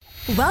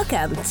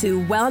Welcome to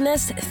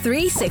Wellness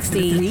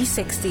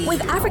 360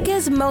 with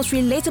Africa's most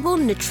relatable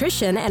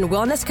nutrition and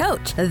wellness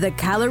coach, the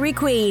Calorie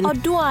Queen,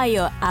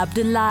 Oduayo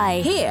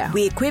Abdullahi. Here,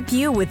 we equip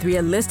you with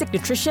realistic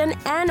nutrition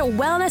and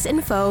wellness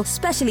info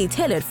specially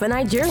tailored for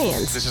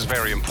Nigerians. This is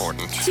very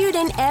important. Tune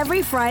in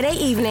every Friday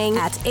evening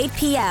at 8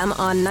 p.m.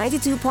 on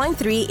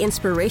 92.3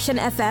 Inspiration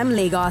FM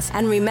Lagos.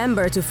 And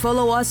remember to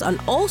follow us on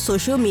all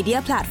social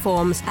media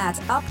platforms at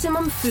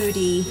Optimum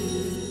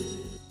Foodie.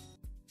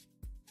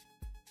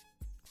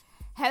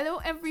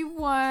 Hello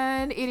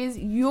everyone, it is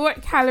your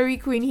Calorie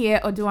Queen here,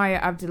 Oduayo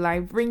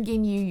Abdullahi,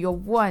 bringing you your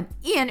one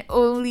and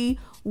only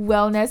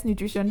wellness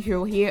nutrition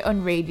show here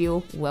on radio,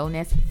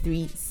 Wellness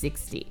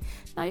 360.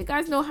 Now you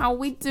guys know how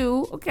we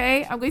do,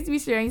 okay? I'm going to be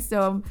sharing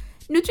some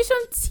nutrition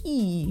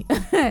tea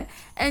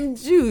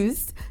and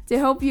juice to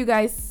help you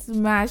guys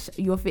smash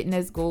your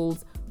fitness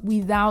goals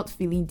without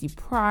feeling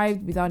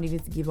deprived, without needing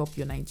to give up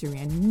your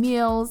Nigerian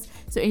meals.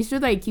 So ensure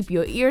that you keep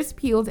your ears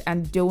peeled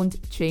and don't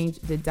change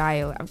the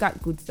dial. I've got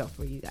good stuff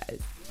for you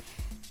guys.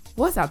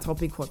 What's our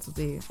topic for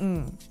today?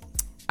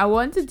 I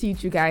want to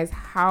teach you guys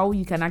how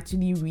you can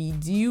actually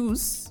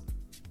reduce,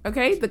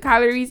 the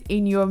calories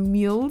in your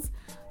meals,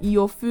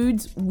 your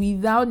foods,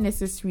 without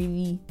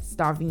necessarily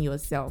starving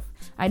yourself.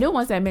 I know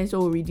once I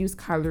mentioned reduce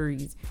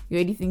calories, you're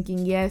already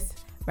thinking, yes,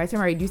 by the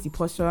time I reduce the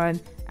portion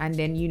and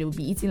then,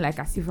 be eating like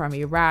as if I'm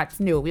a rat.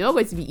 No, we're not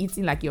going to be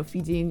eating like you're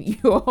feeding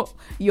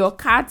your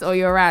cat or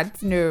your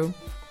rat. No,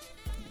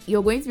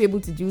 you're going to be able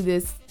to do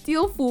this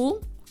still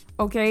full,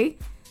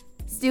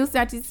 still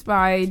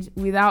satisfied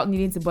without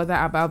needing to bother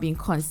about being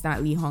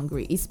constantly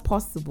hungry. It's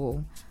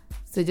possible.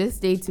 So just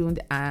stay tuned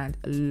and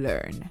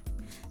learn.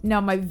 Now,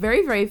 my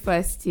very, very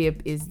first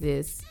tip is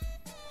this.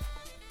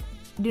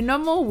 The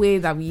normal way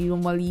that we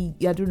normally,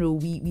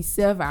 we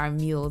serve our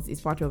meals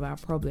is part of our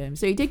problem.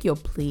 So you take your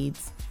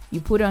plates,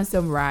 you put on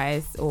some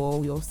rice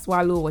or your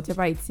swallow,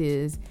 whatever it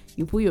is.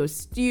 You put your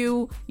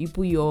stew, you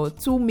put your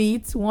 2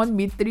 meats, 1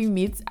 meat, 3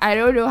 meats. I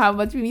don't know how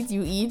much meat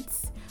you eat,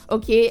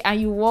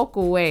 and you walk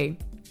away.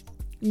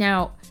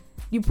 Now,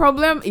 the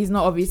problem is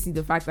not obviously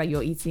the fact that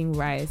you're eating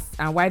rice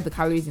and why the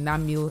calories in that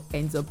meal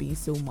ends up being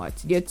so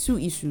much. There are 2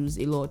 issues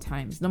a lot of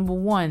times. Number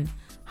 1,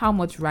 how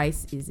much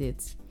rice is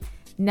it?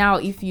 Now,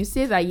 if you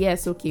say that,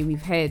 yes,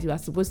 we've heard you are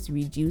supposed to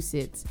reduce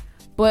it,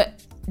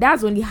 but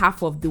that's only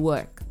half of the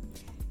work.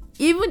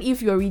 Even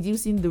if you're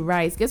reducing the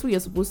rice, guess what you're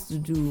supposed to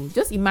do?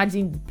 Just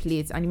imagine the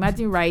plate and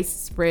imagine rice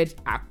spread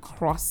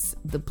across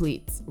the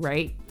plate,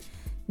 right?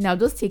 Now,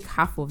 just take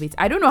half of it.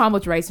 I don't know how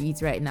much rice you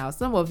eat right now.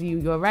 Some of you,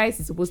 your rice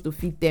is supposed to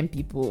feed 10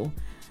 people.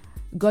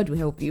 God will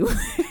help you.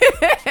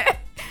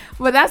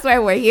 But that's why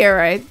we're here,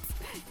 right?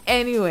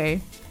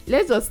 Anyway.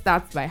 Let's just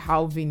start by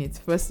halving it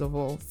first of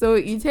all. So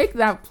you take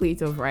that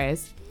plate of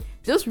rice,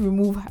 just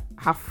remove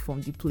half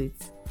from the plate.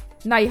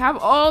 Now you have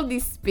all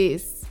this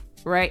space,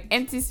 right?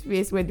 Empty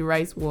space where the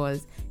rice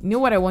was. You know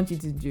what I want you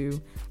to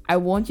do? I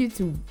want you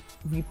to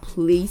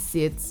replace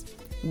it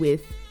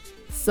with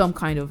some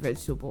kind of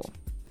vegetable.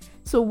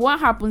 So what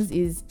happens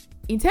is,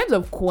 in terms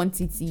of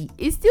quantity,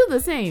 it's still the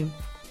same,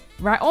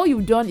 right? All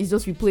you've done is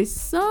just replace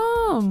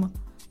some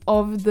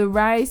of the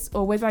rice,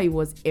 or whether it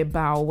was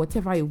eba or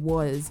whatever it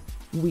was,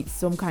 with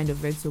some kind of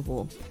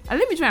vegetable. And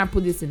let me try and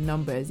put this in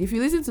numbers. If you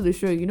listen to the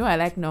show, you know I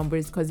like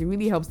numbers because it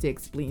really helps to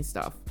explain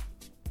stuff.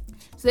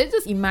 So let's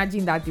just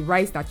imagine that the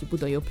rice that you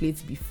put on your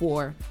plate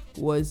before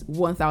was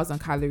 1,000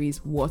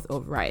 calories worth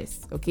of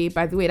rice.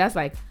 By the way, that's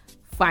like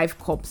 5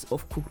 cups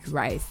of cooked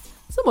rice.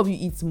 Some of you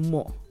eat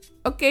more.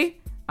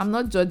 I'm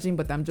not judging,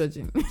 but I'm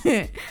judging.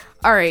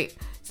 All right.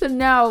 So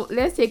now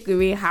let's take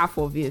away half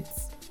of it.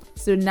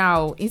 So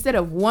now, instead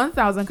of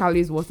 1,000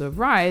 calories worth of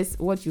rice,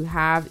 what you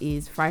have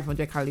is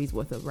 500 calories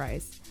worth of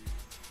rice.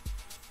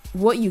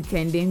 What you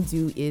can then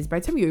do is, by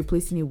the time you're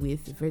replacing it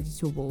with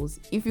vegetables,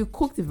 if you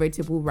cook the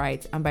vegetable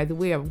right, and by the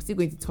way, I'm still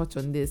going to touch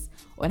on this,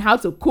 on how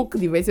to cook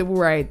the vegetable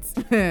right.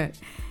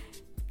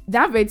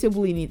 That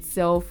vegetable in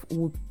itself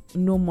will be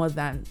no more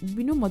than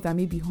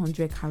maybe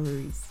 100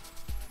 calories.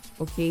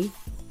 But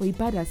it's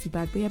bad as it's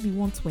bad, but maybe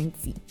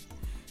 120.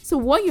 So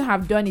what you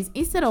have done is,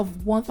 instead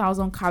of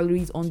 1,000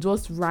 calories on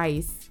just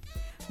rice,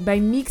 by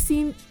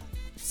mixing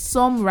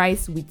some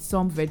rice with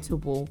some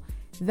vegetable,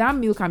 that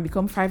meal can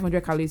become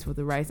 500 calories for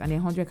the rice and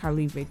 100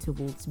 calorie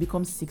vegetable to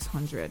become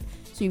 600.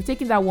 So you've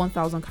taken that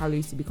 1,000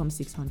 calories to become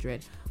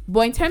 600.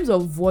 But in terms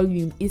of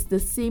volume, it's the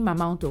same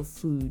amount of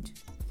food.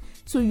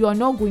 So you're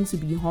not going to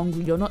be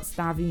hungry. You're not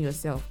starving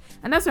yourself.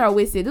 And that's why I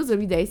always say, those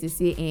of you that used to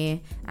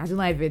say, I don't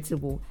like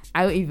vegetable.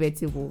 I don't eat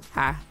vegetable.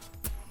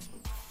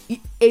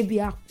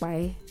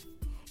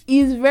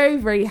 It's very,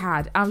 very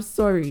hard. I'm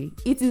sorry.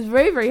 It is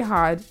very, very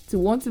hard to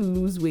want to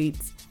lose weight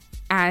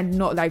and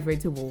not like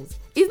vegetables.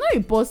 It's not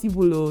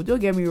impossible, though. Don't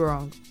get me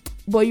wrong.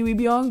 But you will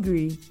be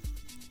hungry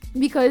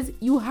because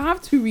you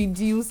have to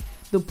reduce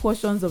the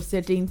portions of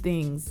certain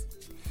things.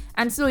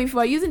 And so if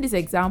we're using this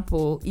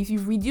example, if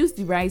you've reduced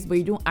the rice but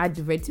you don't add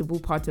the vegetable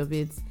part of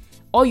it,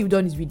 all you've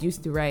done is reduce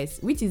the rice,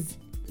 which is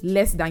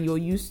less than you're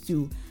used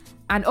to.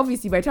 And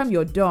obviously, by the time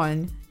you're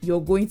done,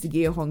 you're going to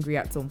get hungry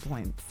at some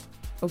point.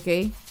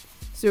 Okay?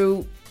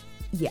 So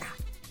yeah,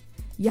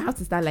 you have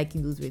to start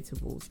liking those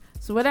vegetables.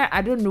 So whether,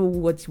 I don't know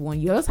what you want,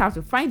 you just have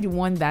to find the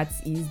one that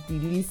is the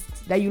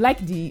least, that you like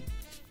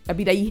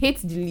that you hate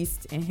the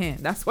least.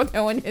 That's what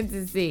I wanted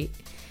to say.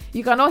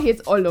 You cannot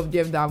hate all of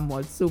them that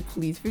much. So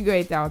please figure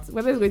it out.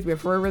 Whether it's going to be a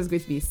forever, it's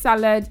going to be a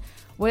salad,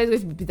 whether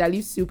it's going to be bitter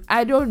leaf soup,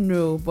 I don't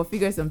know, but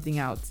figure something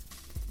out.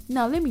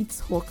 Now let me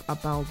talk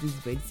about this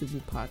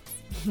vegetable part.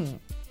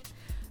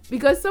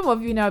 Because some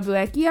of you now be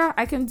like, yeah,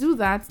 I can do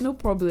that, no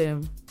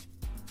problem.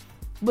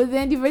 But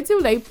then the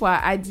vegetable that you are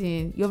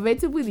adding, your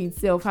vegetable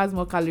itself has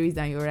more calories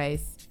than your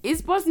rice.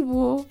 It's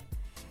possible.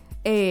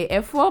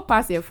 F4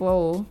 pass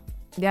F4.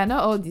 They are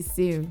not all the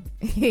same.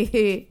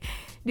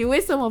 The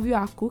way some of you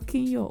are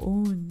cooking your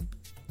own,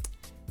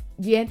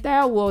 the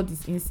entire world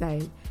is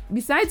inside.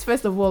 Besides,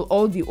 first of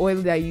all the oil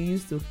that you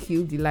use to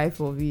kill the life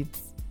of it.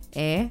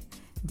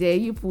 There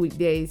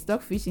is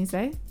stockfish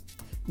inside.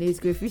 There is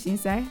crayfish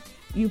inside.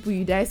 You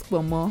dice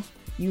pomo.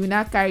 You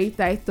now carry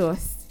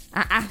Titus.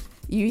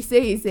 You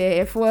say it's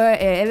a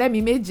let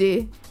me make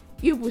J.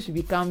 You should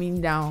be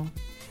calming down.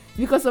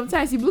 Because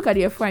sometimes you look at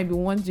the F4 and be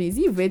wondering, is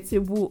it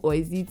vegetable or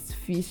is it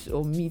fish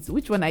or meat?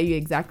 Which one are you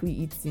exactly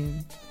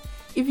eating?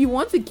 If you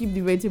want to keep the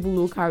vegetable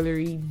low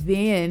calorie,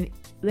 then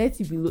let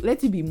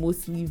it be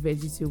mostly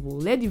vegetable.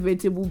 Let the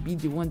vegetable be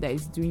the one that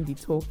is doing the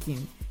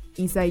talking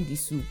inside the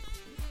soup.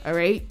 All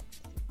right?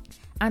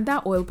 And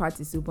that oil part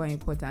is super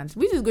important,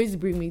 which is going to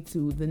bring me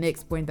to the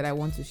next point that I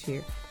want to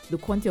share. The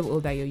quantity of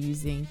oil that you're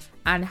using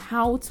and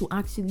how to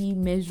actually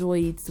measure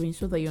it to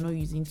ensure that you're not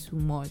using too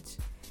much.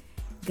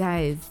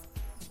 Guys,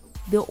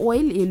 the oil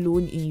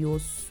alone in your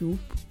soup,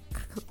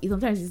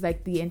 sometimes it's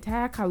like the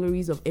entire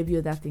calories of every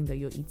other thing that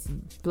you're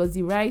eating. Plus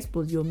the rice,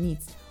 plus your meat.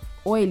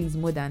 Oil is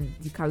more than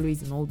the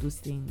calories in all those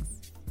things.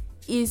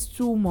 It's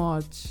too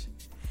much.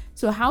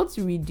 So how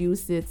to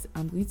reduce it,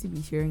 I'm going to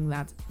be sharing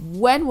that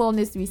when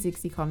Wellness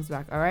 360 comes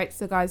back. All right,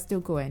 so guys,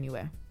 don't go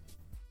anywhere.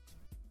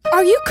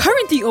 Are you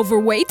currently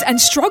overweight and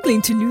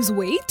struggling to lose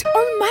weight?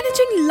 Or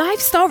managing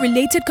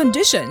lifestyle-related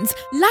conditions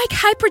like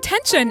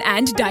hypertension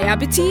and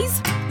diabetes?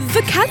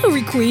 The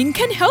Calorie Queen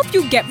can help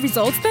you get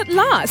results that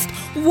last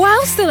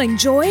while still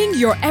enjoying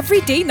your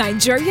everyday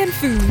Nigerian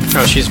food.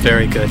 Oh, she's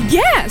very good.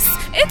 Yes,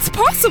 it's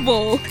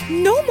possible.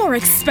 No more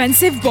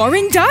expensive,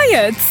 boring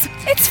diets.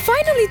 It's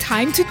finally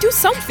time to do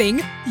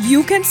something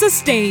you can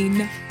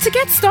sustain. To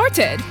get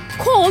started,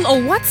 call or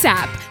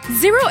WhatsApp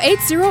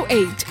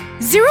 0808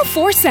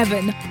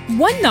 047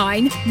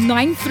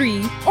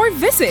 1993 or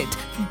visit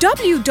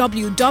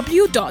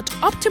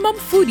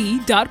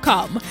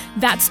www.optimumfoodie.com.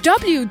 That's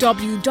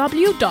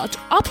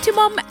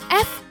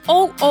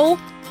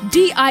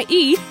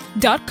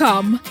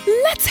www.optimumfoodie.com.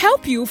 Let's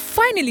help you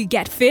finally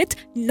get fit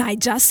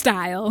Niger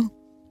style.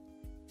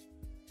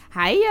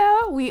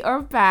 Hiya, we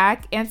are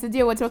back, and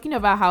today we're talking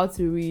about how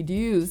to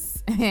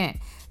reduce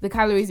the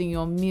calories in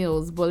your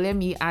meals, but let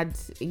me add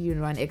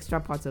an extra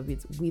part of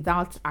it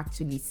without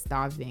actually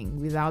starving,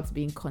 without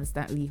being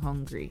constantly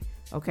hungry.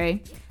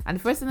 Okay, and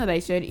the first thing that I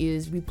shared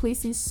is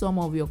replacing some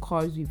of your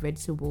carbs with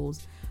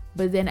vegetables.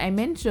 But then I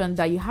mentioned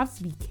that you have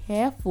to be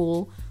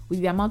careful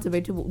with the amount of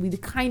vegetable, with the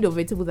kind of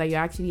vegetable that you're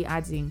actually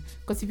adding,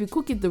 because if you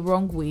cook it the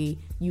wrong way,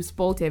 you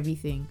spoiled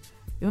everything.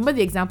 Remember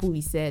the example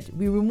we said,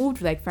 we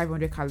removed like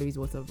 500 calories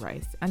worth of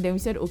rice, and then we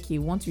said, okay,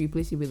 we want to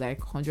replace it with like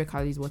 100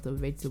 calories worth of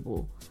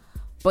vegetable.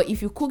 But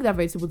if you cook that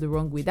vegetable the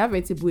wrong way, that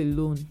vegetable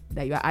alone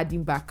that you're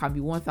adding back can be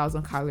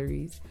 1,000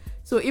 calories.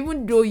 So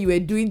even though you were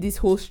doing this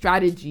whole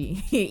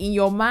strategy in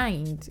your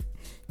mind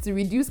to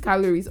reduce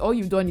calories, all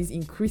you've done is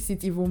increase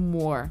it even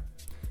more.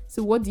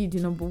 So what do you do?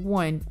 Number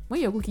one,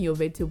 when you're cooking your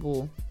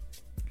vegetable,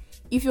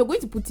 if you're going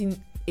to put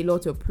in a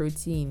lot of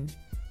protein,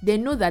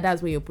 then know that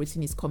that's where your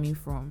protein is coming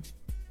from.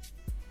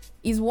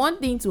 It's one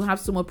thing to have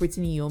so much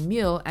protein in your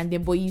meal, and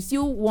then but you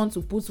still want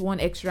to put one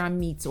extra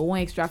meat or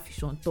one extra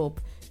fish on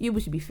top. You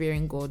should be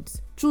fearing God.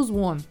 Choose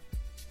one.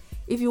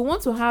 If you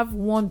want to have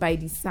one by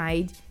the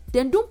side,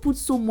 then don't put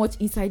so much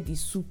inside the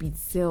soup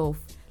itself.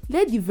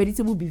 Let the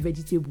vegetable be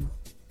vegetable.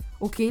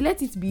 Okay,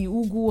 let it be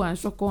ugu and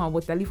shoko and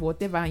water leaf or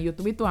whatever, and your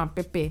tomato and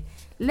pepper.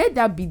 Let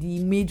that be the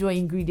major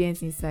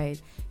ingredients inside.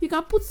 You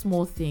can put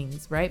small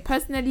things, right?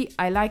 Personally,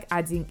 I like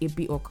adding a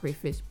bit of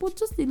crayfish, but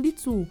just a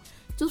little,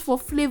 just for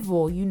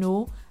flavor,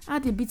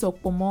 add a bit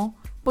of pomo,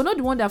 but not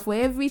the one that for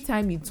every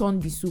time you turn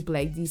the soup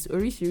like this,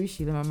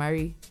 orishi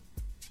lemamari.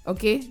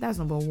 Okay, that's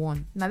number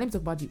one. Now let me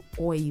talk about the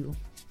oil.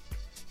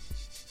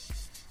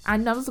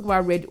 And now let's talk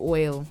about red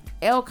oil.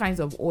 All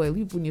kinds of oil.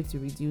 People need to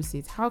reduce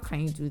it. How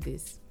can you do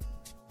this?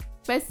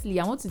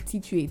 Firstly, I want to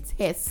teach you a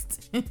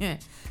test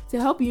to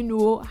help you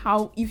know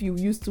how if you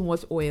use too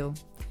much oil.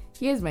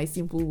 Here's my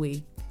simple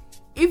way.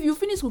 If you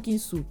finish cooking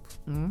soup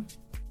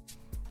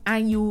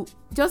and you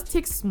just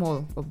take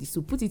small of the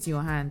soup, put it in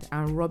your hand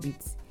and rub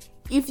it.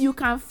 If you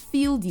can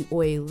feel the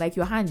oil, like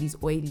your hand is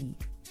oily,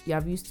 you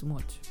have used too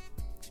much.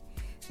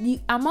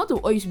 The amount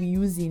of oil you should be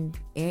using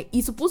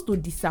is supposed to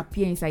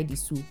disappear inside the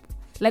soup.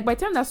 Like by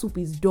the time that soup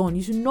is done,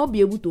 you should not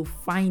be able to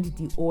find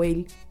the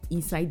oil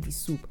inside the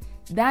soup.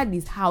 That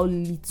is how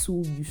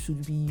little you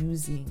should be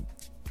using.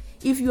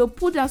 If you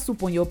put that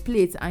soup on your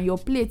plate and your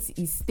plate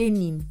is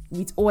staining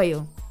with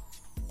oil,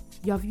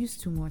 you have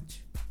used too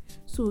much.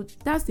 So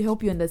that's to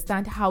help you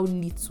understand how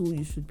little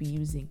you should be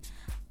using.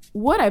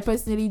 What I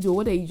personally do,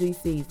 what I usually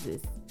say is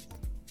this.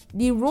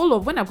 The role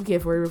of, when I cook a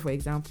for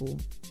example,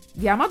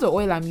 the amount of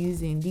oil I'm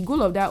using, the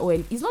goal of that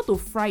oil is not to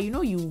fry.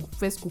 You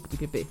first cook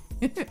the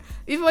pepper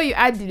before you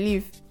add the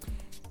leaf.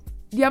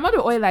 The amount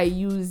of oil I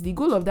use, the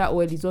goal of that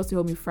oil is just to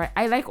help me fry.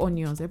 I like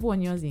onions. I put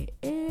onions in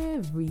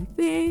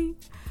everything.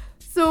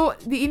 So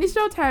the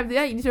initial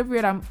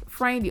period, I'm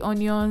frying the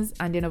onions,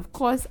 and then of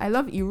course I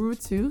love iru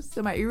too.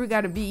 So my iru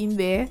gotta be in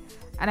there,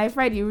 and I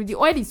fry the iru. The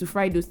oil is to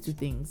fry those two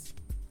things.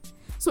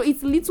 So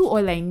it's little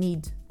oil I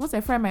need. Once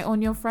I fry my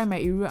onion, fry my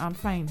iru, I'm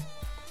fine.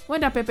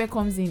 When that pepper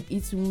comes in,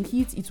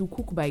 it will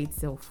cook by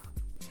itself.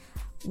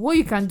 What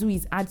you can do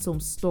is add some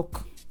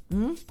stock.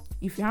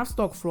 If you have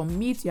stock from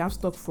meat, you have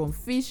stock from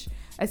fish,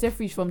 except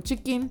fish from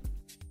chicken,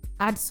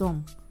 add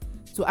some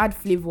to add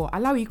flavor.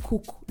 Allow it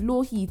cook,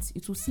 low heat,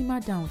 it will simmer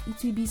down,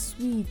 it will be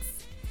sweet.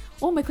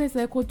 Oh my God, it's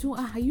like,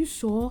 are you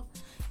sure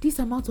this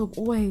amount of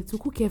oil to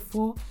cook it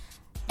for?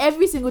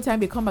 Every single time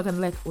they come back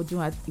and like,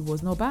 it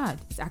was not bad.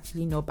 It's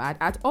actually not bad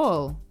at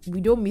all.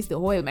 We don't miss the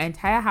oil. My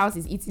entire house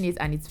is eating it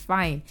and it's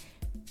fine.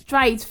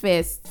 Try it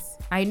first.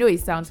 I know it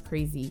sounds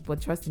crazy,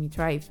 but trust me,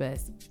 try it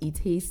first. It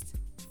tastes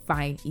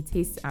fine. It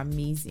tastes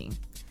amazing.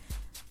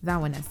 That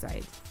one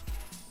aside.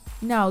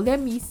 Now, let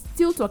me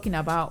still talking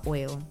about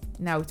oil.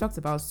 Now, we talked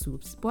about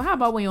soups, but how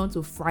about when you want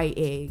to fry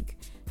egg?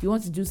 You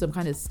want to do some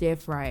kind of stir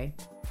fry.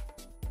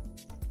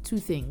 Two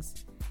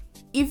things.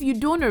 If you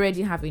don't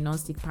already have a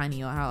non-stick pan in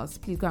your house,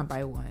 please go and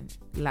buy one.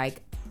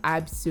 Like,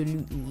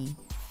 absolutely,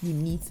 you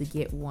need to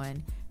get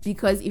one.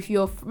 Because if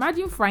you're,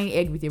 imagine frying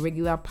egg with a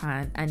regular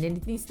pan and then the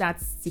thing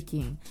starts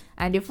sticking,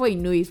 and before you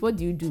know it, what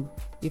do?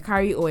 You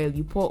carry oil,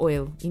 you pour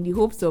oil in the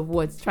hopes of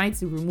what? Trying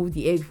to remove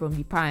the egg from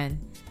the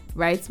pan,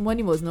 right?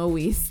 Money must not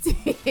waste.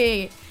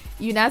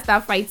 You now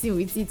start fighting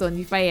with it on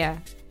the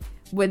fire.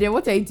 But then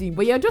what are you doing?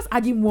 But you're just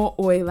adding more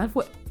oil, and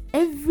for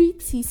every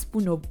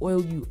teaspoon of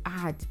oil you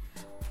add,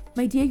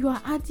 my dear, you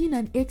are adding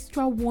an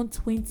extra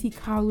 120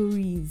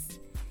 calories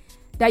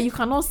that you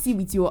cannot see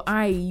with your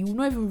eye. You will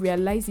not even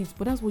realize it,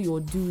 but that's what you're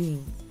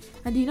doing.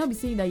 And you'll not be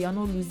saying that you're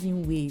not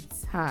losing weight.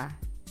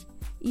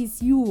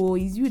 It's you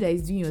that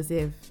is doing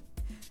yourself.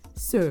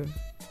 So,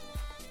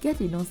 get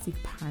a non-stick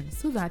pan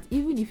so that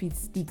even if it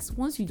sticks,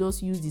 once you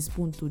just use the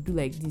spoon to do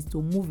like this,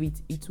 to move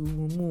it, it will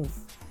remove.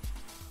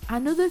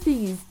 Another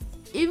thing is,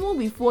 even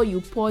before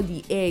you pour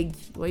the egg,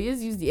 or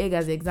just use the egg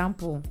as an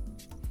example,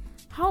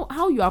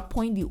 how you are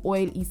pouring the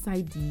oil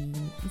inside the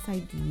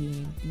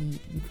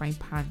frying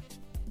pan.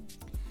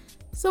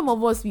 Some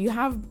of us, we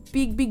have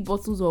big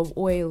bottles of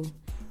oil.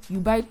 You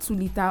buy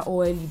 2-liter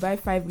oil, you buy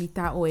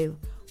 5-liter oil,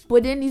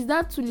 but then is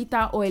that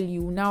 2-liter oil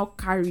you now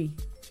carry,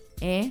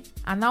 and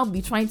now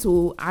be trying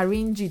to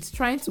arrange it,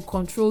 trying to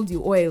control the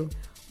oil.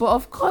 But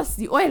of course,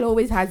 the oil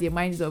always has a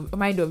mind of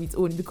its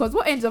own, because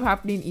what ends up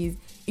happening is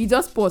it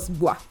just pours,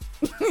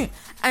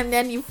 and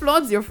then it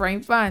floods your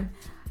frying pan.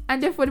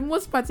 And then for the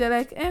most part, you're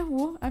like, I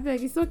feel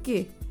like it's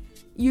okay.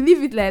 You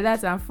leave it like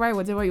that and fry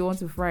whatever you want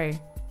to fry.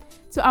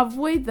 To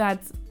avoid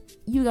that,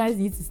 you guys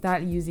need to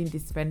start using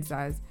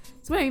dispensers.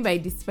 So what I mean by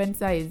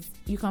dispenser is,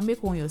 you can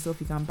make one yourself,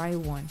 you can buy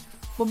one.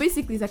 But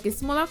basically, it's like a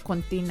smaller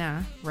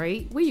container,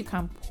 right? Where you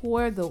can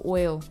pour the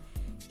oil.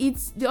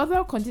 It's the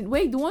other container,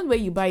 the one where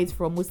you buy it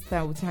from most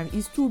of the time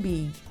is too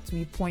big to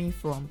be pouring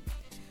from.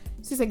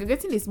 So it's like you're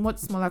getting a much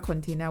smaller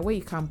container where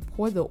you can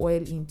pour the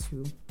oil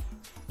into.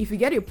 If you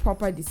get a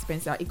proper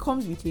dispenser, it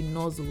comes with a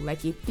nozzle,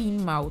 like a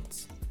thin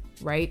mouth,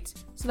 right?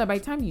 So that by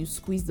the time you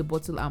squeeze the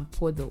bottle and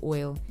pour the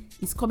oil,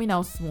 it's coming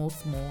out small.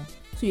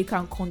 So you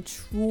can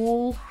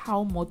control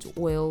how much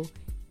oil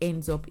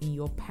ends up in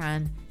your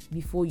pan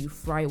before you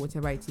fry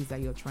whatever it is that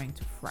you're trying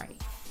to fry.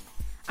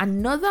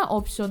 Another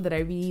option that I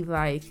really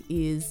like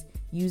is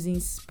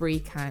using spray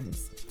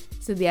cans.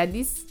 So they are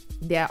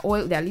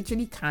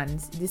literally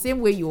cans, the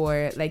same way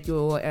your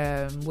deodorant,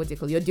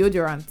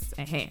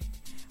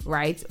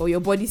 right? Or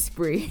your body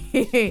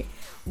spray,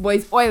 but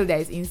it's oil that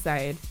is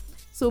inside.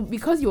 So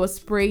because you're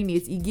spraying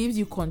it, it gives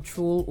you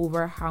control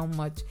over how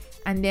much.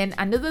 And then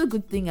another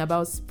good thing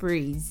about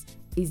sprays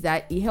is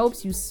that it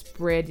helps you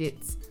spread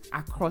it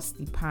across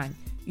the pan.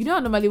 You know,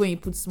 normally when you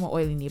put small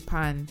oil in a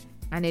pan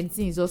and then the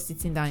thing is just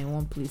sitting down in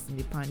one place in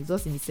the pan, it's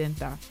just in the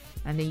center,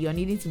 and then you're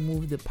needing to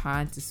move the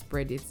pan to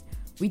spread it.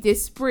 With a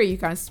spray, you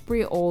can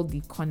spray all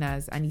the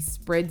corners and it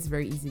spreads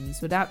very easily.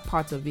 So that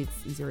part of it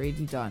is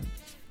already done,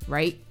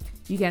 right?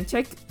 You can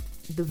check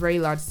the very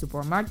large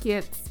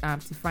supermarkets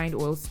to find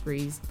oil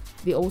sprays.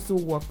 They also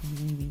work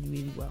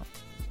really well.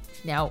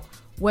 Now,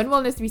 when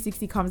Wellness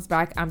 360 comes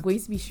back, I'm going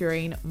to be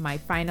sharing my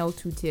final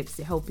 2 tips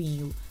to helping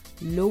you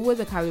lower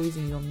the calories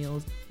in your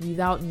meals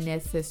without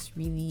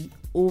necessarily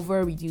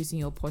over reducing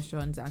your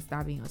portions and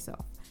starving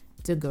yourself.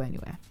 Don't go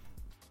anywhere.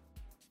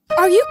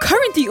 Are you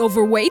currently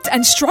overweight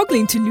and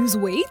struggling to lose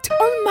weight?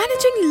 Or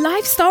managing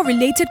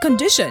lifestyle-related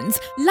conditions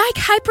like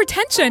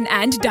hypertension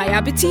and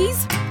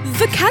diabetes?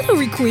 The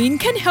Calorie Queen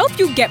can help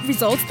you get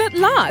results that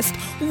last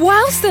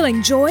while still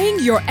enjoying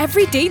your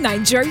everyday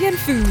Nigerian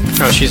food.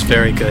 Oh, she's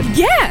very good.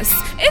 Yes,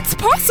 it's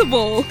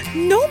possible.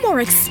 No more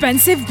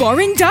expensive,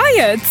 boring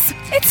diets.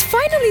 It's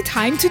finally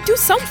time to do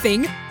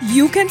something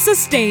you can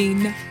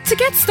sustain. To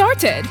get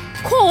started,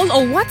 call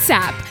or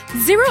WhatsApp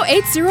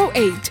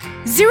 0808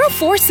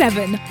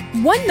 047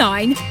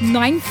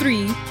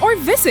 1993 or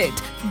visit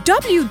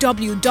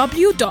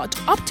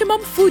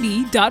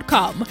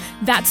www.optimumfoodie.com.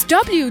 That's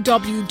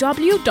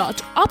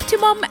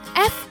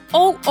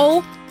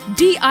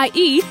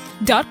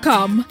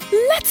www.optimumfoodie.com.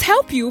 Let's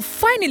help you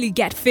finally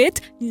get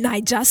fit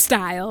Niger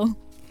style.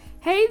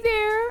 Hey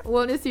there,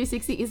 Wellness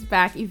 360 is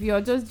back. If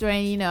you're just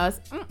joining us,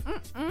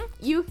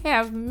 you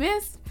have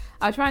missed.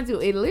 I'll try and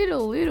do a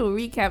little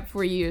recap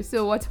for you.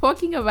 So we're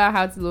talking about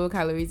how to lower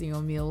calories in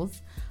your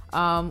meals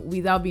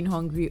without being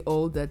hungry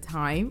all the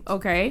time,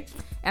 okay?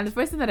 And the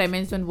first thing that I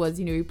mentioned was,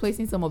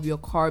 replacing some of your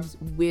carbs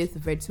with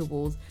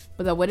vegetables,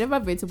 but that whatever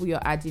vegetable you're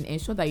adding,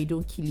 ensure that you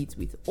don't kill it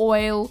with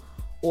oil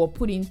or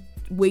put in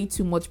way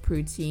too much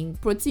protein.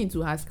 Protein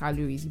too has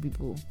calories,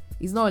 people.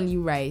 It's not only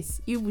rice.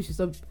 You should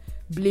stop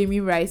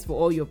blaming rice for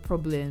all your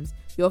problems.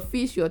 Your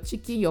fish, your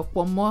chicken, your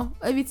pomo,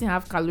 everything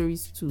have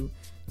calories too.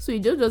 So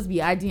you don't just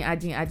be adding.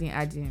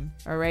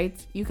 All right.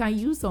 You can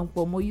use some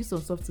pomo, use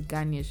some stuff to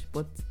garnish,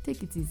 but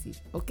take it easy,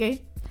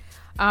 okay?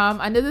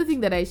 Another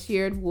thing that I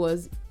shared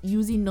was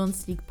using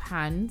non-stick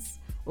pans,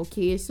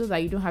 okay, so that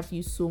you don't have to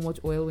use so much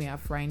oil when you're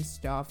frying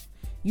stuff.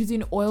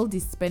 Using oil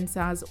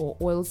dispensers or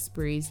oil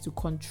sprays to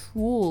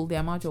control the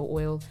amount of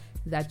oil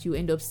that you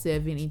end up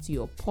serving into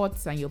your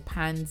pots and your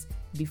pans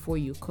before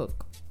you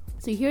cook.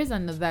 So here's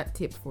another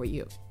tip for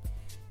you.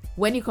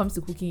 When it comes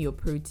to cooking your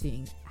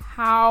protein,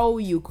 how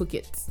you cook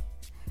it.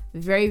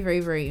 Very,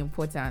 very, very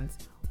important.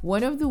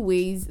 One of the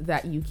ways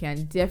that you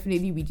can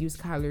definitely reduce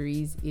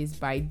calories is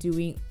by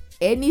doing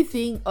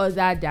anything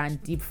other than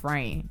deep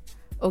frying.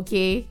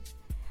 Okay?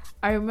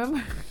 I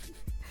remember,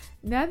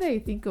 now that I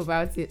think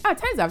about it,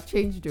 times have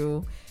changed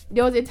though.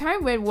 There was a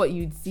time when what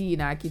you'd see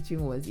in our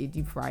kitchen was a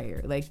deep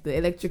fryer, like the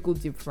electrical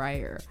deep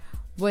fryer.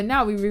 But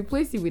now we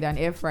replaced it with an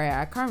air fryer.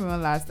 I can't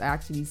remember last I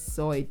actually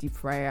saw a deep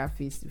fryer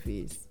face to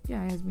face.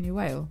 Yeah, it has been a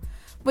while.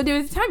 But there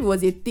was a time it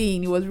was a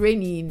thing. It was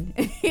raining.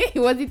 It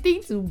was a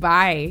thing to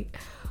buy.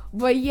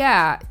 But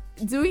yeah,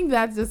 doing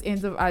that just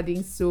ends up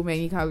adding so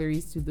many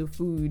calories to the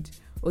food.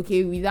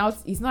 Okay,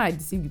 it's not like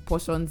the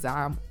portions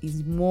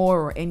is more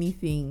or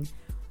anything,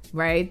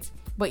 right?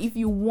 But if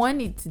you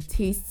want it to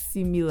taste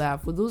similar,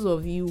 for those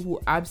of you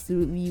who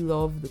absolutely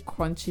love the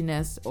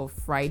crunchiness of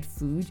fried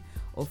food,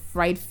 of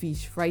fried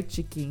fish, fried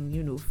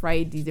chicken,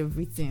 fried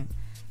everything,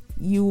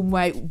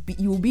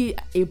 you'll be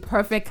a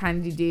perfect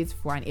candidate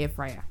for an air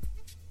fryer.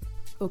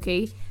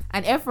 Okay,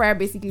 an air fryer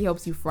basically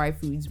helps you fry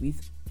foods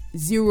with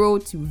 0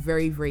 to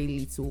very, very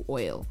little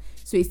oil,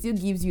 so it still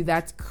gives you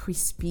that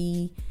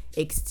crispy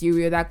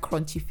exterior, that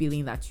crunchy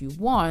feeling that you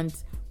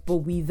want, but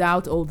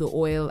without all the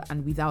oil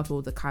and without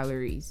all the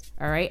calories.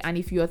 All right, and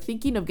if you're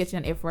thinking of getting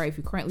an air fryer, if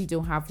you currently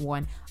don't have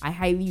one, I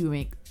highly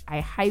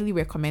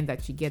recommend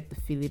that you get the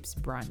Philips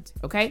brand.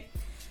 Okay,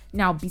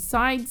 now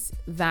besides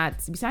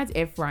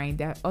air frying,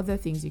 there are other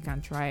things you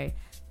can try.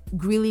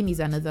 Grilling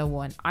is another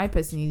one. I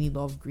personally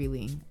love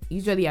grilling.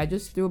 Usually I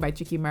just throw my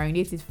chicken,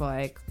 marinate it for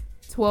like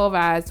 12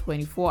 hours,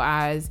 24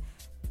 hours,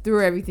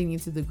 throw everything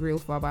into the grill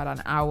for about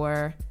an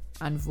hour,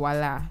 and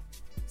voila,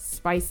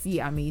 spicy,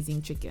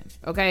 amazing chicken.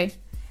 Okay,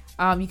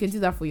 you can do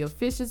that for your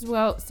fish as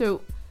well.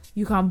 So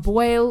you can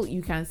boil,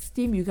 you can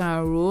steam, you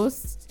can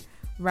roast,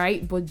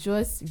 right? But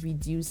just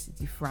reduce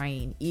the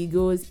frying. It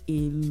goes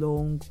a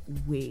long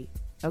way.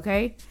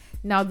 Okay,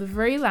 now the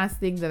very last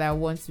thing that I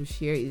want to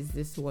share is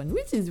this one,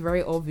 which is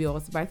very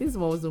obvious, but I think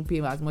someone wasn't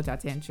paying as much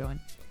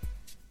attention.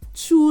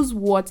 Choose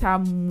water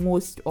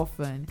most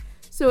often.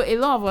 So a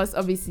lot of us,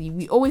 obviously,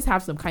 we always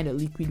have some kind of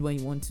liquid when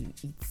you want to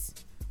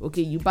eat.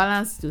 Okay, you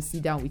balance to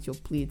sit down with your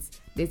plate.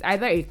 There's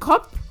either a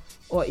cup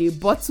or a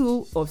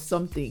bottle of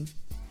something.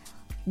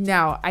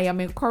 Now, I am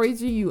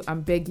encouraging you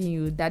and begging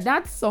you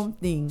that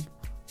something,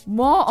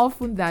 more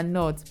often than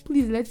not,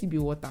 please let it be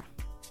water.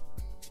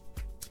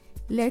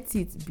 Let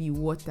it be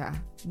water,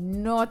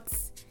 not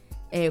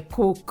a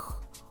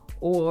Coke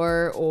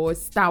or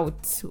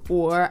stout,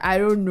 or I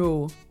don't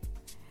know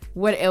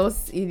what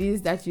else it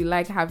is that you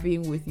like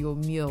having with your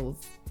meals.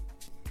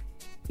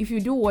 If you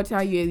do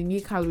water, you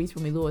eliminate calories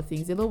from a lot of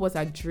things. A lot of us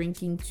are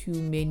drinking too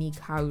many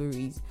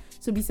calories.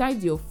 So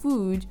besides your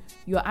food,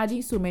 you're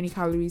adding so many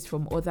calories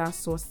from other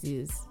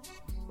sources.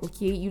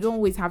 Okay, you don't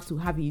always have to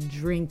have a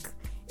drink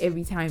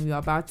every time you're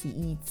about to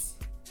eat.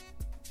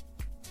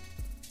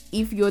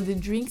 If you're the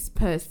drinks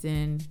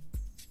person,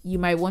 you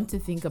might want to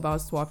think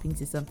about swapping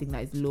to something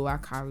that is lower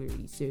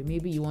calories. So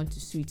maybe you want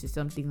to switch to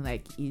something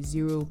like a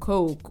zero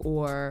Coke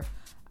or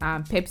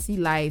Pepsi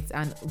Light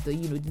and the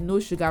no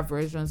sugar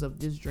versions of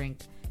this drink.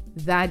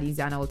 That is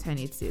an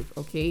alternative.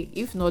 Okay,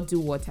 if not, do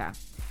water.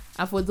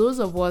 And for those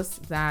of us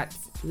that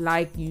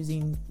like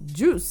using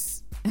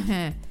juice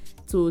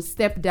to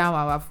step down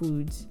our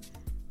food,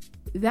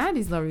 that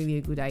is not really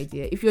a good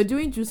idea. If you're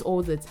doing juice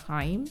all the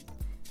time,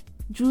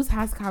 juice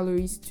has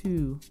calories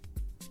too.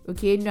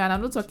 Okay, no, and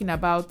I'm not talking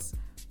about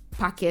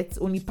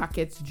only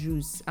packets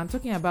juice. I'm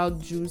talking about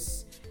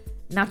juice,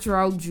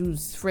 natural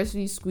juice,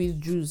 freshly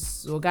squeezed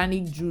juice,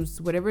 organic juice,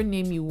 whatever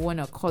name you want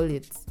to call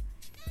it.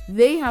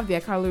 They have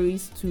their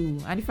calories too,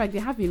 and in fact they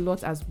have a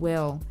lot as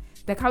well.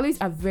 The calories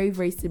are very,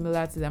 very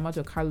similar to the amount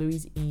of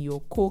calories in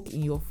your Coke,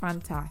 in your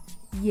Fanta.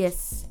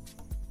 Yes,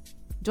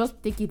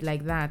 just take it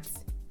like that.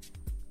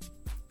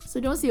 So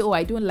don't say, oh,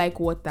 I don't like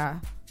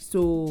water,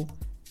 but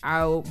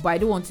I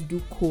don't want to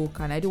do Coke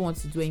and I don't want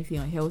to do anything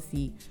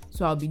unhealthy,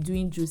 so I'll be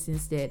doing juice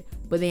instead.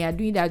 But then you're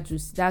doing that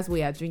juice, that's what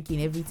you're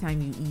drinking every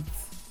time you eat.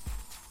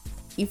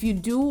 If you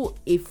do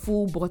a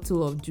full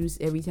bottle of juice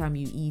every time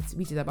you eat,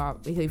 which is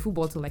about a full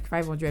bottle, like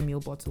 500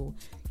 ml bottle,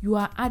 you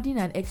are adding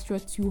an extra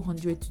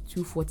 200 to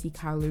 240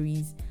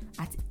 calories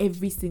at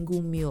every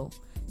single meal.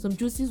 Some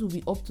juices will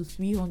be up to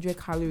 300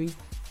 calories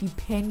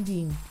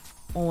depending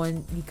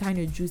on the kind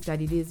of juice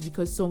that it is,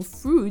 because some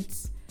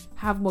fruits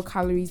have more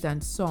calories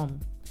than some.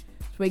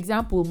 For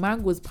example,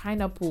 mangoes,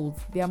 pineapples,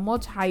 they are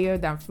much higher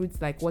than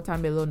fruits like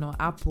watermelon or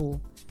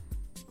apple,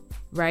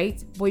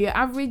 right? But your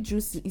average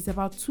juice is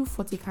about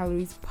 240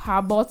 calories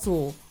per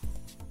bottle.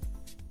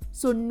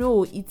 So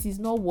no, it is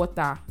not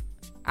water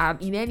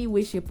in any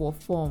way, shape or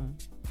form.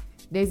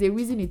 There's a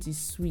reason it is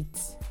sweet.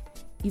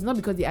 It's not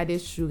because they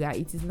added sugar,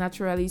 it is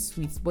naturally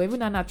sweet. But even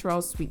that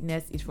natural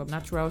sweetness is from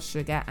natural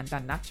sugar, and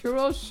that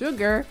natural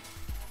sugar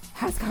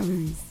has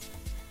calories.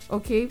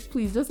 Okay,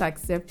 please just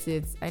accept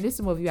it. I know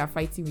some of you are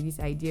fighting with this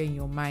idea in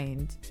your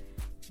mind,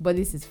 but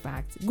this is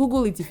fact.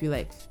 Google it if you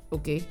like,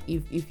 okay?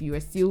 If you are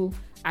still,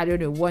 I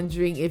don't know,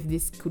 wondering if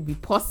this could be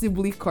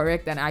possibly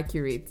correct and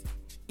accurate.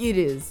 It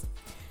is.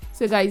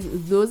 So guys,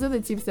 those are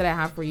the tips that I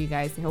have for you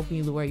guys to help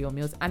you lower your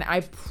meals. And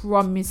I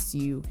promise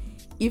you,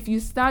 if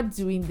you start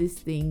doing these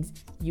things,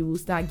 you will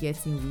start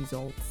getting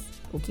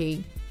results,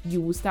 okay?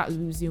 You will start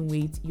losing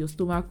weight. Your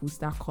stomach will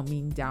start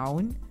coming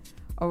down.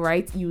 All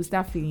right, you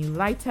start feeling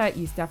lighter,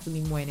 you start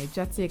feeling more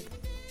energetic.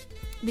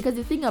 Because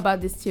the thing about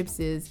these tips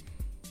is,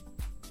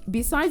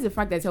 besides the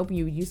fact that it's helping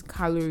you reduce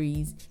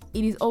calories,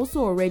 it is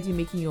also already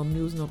making your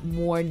meals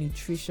more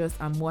nutritious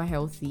and more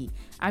healthy.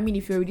 I mean,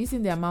 if you're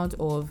reducing the amount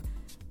of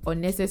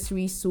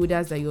unnecessary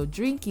sodas that you're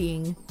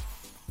drinking,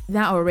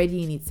 that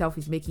already in itself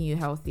is making you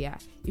healthier.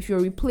 If you're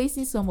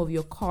replacing some of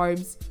your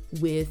carbs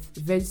with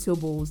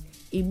vegetables,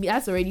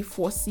 that's already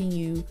forcing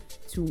you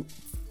to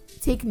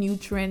take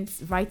nutrients,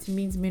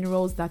 vitamins,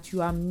 minerals that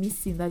you are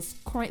missing, that's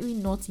currently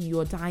not in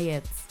your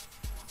diet,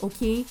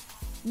 okay?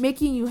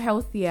 Making you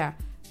healthier.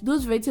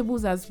 Those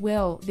vegetables as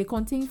well, they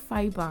contain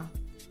fiber,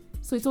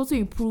 so it's also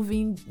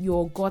improving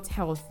your gut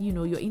health,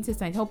 your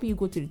intestine, helping you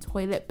go to the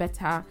toilet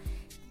better.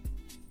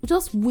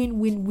 Just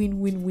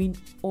win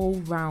all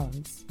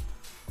round.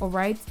 All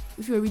right,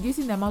 if you're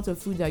reducing the amount of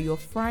food that you're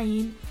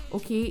frying,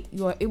 okay,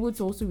 you're able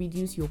to also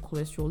reduce your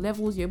cholesterol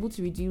levels. You're able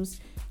to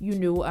reduce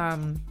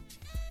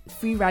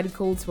free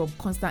radicals from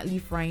constantly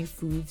frying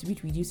foods,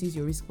 which reduces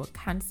your risk for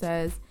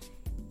cancers.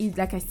 It's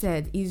like I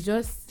said, it's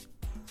just,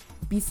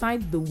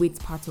 besides the weight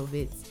part of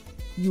it,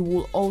 you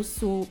will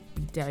also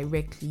be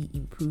directly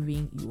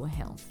improving your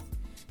health.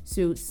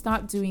 So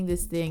start doing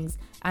these things,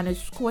 and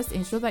of course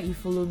ensure that you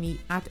follow me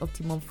at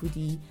Optimum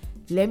Foodie.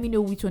 Let me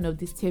know which one of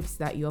these tips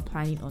that you're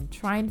planning on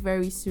trying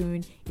very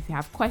soon. If you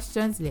have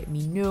questions, let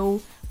me know.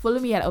 Follow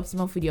me at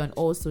Optimum Foodie on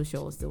all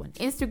socials, so on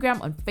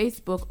Instagram, on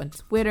Facebook, on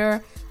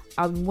Twitter.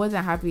 I'll be more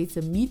than happy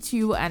to meet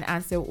you and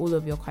answer all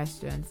of your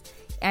questions.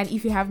 And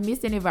if you have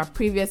missed any of our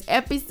previous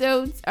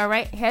episodes, all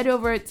right, head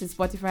over to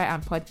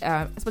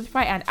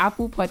Spotify and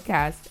Apple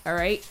Podcasts, all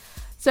right?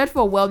 Search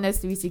for Wellness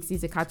 360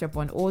 to catch up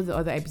on all the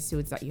other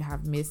episodes that you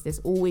have missed. There's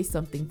always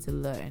something to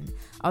learn.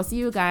 I'll see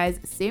you guys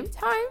same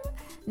time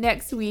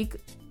next week.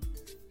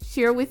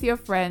 Share with your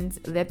friends.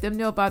 Let them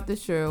know about the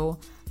show.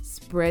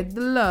 Spread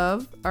the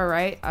love, all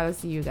right? I'll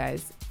see you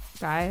guys.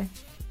 Bye.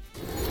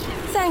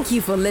 Thank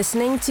you for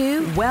listening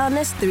to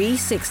Wellness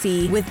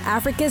 360 with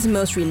Africa's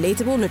most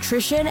relatable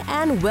nutrition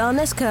and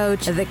wellness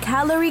coach, the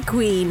Calorie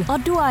Queen,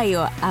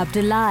 Oduayo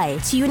Abdullahi.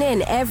 Tune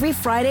in every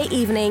Friday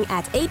evening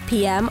at 8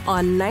 p.m.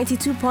 on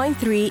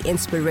 92.3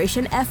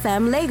 Inspiration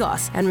FM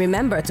Lagos. And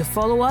remember to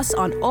follow us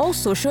on all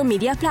social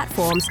media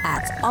platforms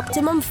at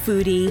Optimum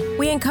Foodie.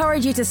 We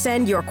encourage you to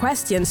send your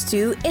questions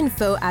to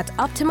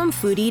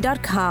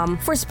info@optimumfoodie.com.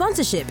 For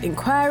sponsorship,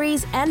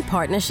 inquiries, and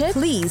partnership,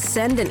 please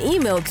send an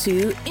email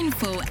to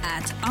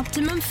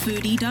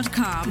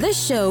info@optimumfoodie.com.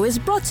 This show is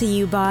brought to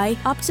you by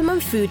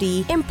Optimum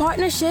Foodie in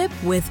partnership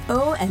with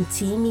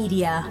O&T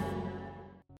Media.